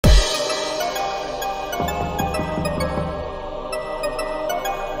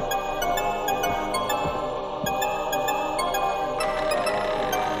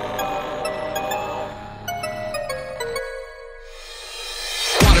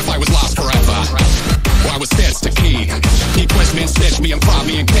Was stitched to key. He twist me and stitch me and prod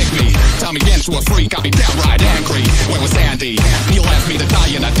me and kick me. Turn me into a freak, I'll be downright angry. Where was Andy? He left me to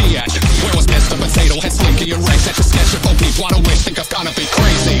die in a ditch. Where was Mr. Potato Head Slinky erect at your sketch of people? Wanna wish, think I'm gonna be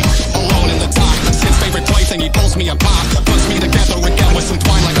crazy. Alone in the dark, since favorite plaything, he pulls me apart. Puts me together again with some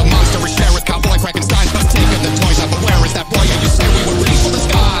twine like a monster. A sheriff, cowboy, Frankenstein, plus taking the toys out. But where is that boy? And you say we were ready for the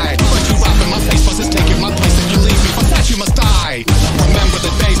sky. But you up in my face, plus it's taking my place. And you leave me, for that you must die. Remember the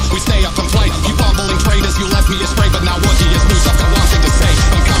days we stay up and play. You bumbling traitors, you left me astray, but now Wookie is loose. I've got one thing to say.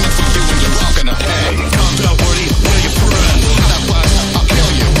 I'm coming for you and you're all gonna pay. Calm down, Woody, we're your friends. Shut up, bud, I'll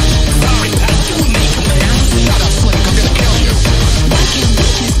kill you. Sorry, Pat, do me commands. Shut up, Slick, I'm gonna kill you. Why can't we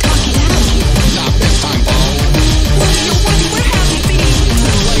just talk it out? Not this time, Bo. Woody, oh Woody, where have you been?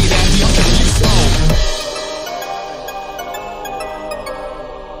 Too late, Andy, I'll kill you slow.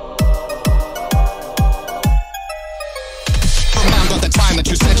 Remember the time that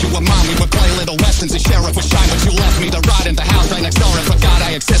you said you were mine? We would play little westerns and sheriff would shine, but you left me to rot in the house right next door and forgot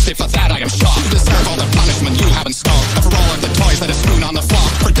I existed. For that I am shocked. You deserve all the punishment you have in store. And for all of the toys that are strewn on the floor.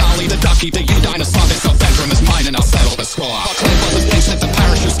 For Dolly the ducky, the you dinosaur, this whole bedroom is mine and I'll settle the score. I'll claim all the things that the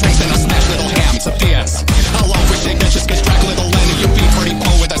parachute strings and I'll smash little hams to bits. I'll always shake bitches, get track little Lenny, you be pretty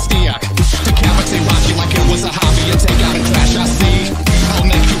bold with a steer. Decapitate Rocky like it was a hobby and take out and trash I see. I'll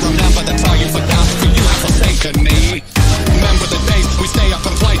make you remember that's all you forgot, for you have forsaken me. Remember the days we stay up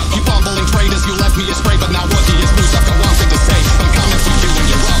and play. You bumbling traitors, you left me astray, but now Wookie is loose. I've got one thing to say. I'm coming for you and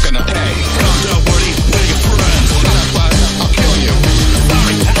you're all gonna pay. Calm down, Woody, we're your friends. Shut up, bud, I'll kill you.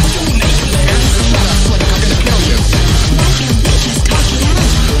 Sorry, Pat, do me commands. Shut up, Slick, I'm gonna kill you. Why can't we just talk it out?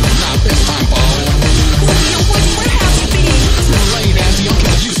 Not this time, Bo. Woody, oh Woody, where have you been? Too late, Andy, I'll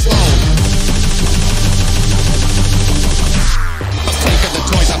kill you slow. I've taken the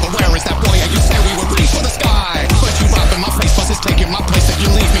toys out, but where is that boy? You said we were ready for the sky. But you up in my face, plus it's taking my place. If you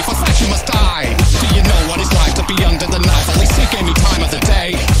leave me, for that you must die. Do you know what it's like to be under the knife? At least he gave me time of the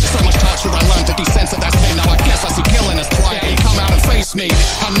day. So much torture I learned to desensitize pain. Now I guess I see killing as play. Come out and face me,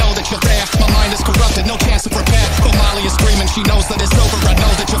 I know that you're there. My mind is corrupted, no chance to prepare. But Molly is screaming, she knows that it's over. I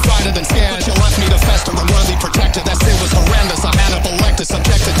know that you're frightened and scared. But you left me to fester, unworthy protector. That sin was horrendous, a Hannibal Lecter.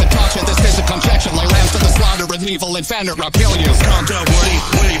 Subjected to torture, this is a conjecture. Lay lambs to the slaughter, an evil inventor. I'll kill you. Calm down, Woody,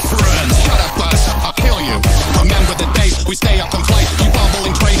 we're your friends. Shut up, bud, I'll kill you. Remember the days we stay up and play. You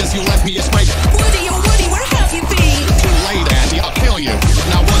bumbling traitors, you left me astray. Woody, oh Woody, where have you been? Too late, Andy, I'll kill you.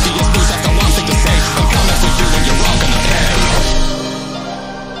 Now Wookie is loose, I've got one thing to say. I'm coming for you and you're all gonna pay.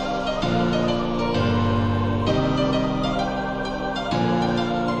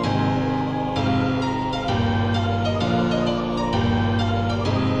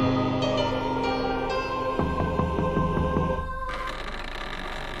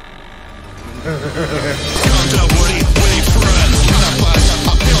 Ha ha ha ha.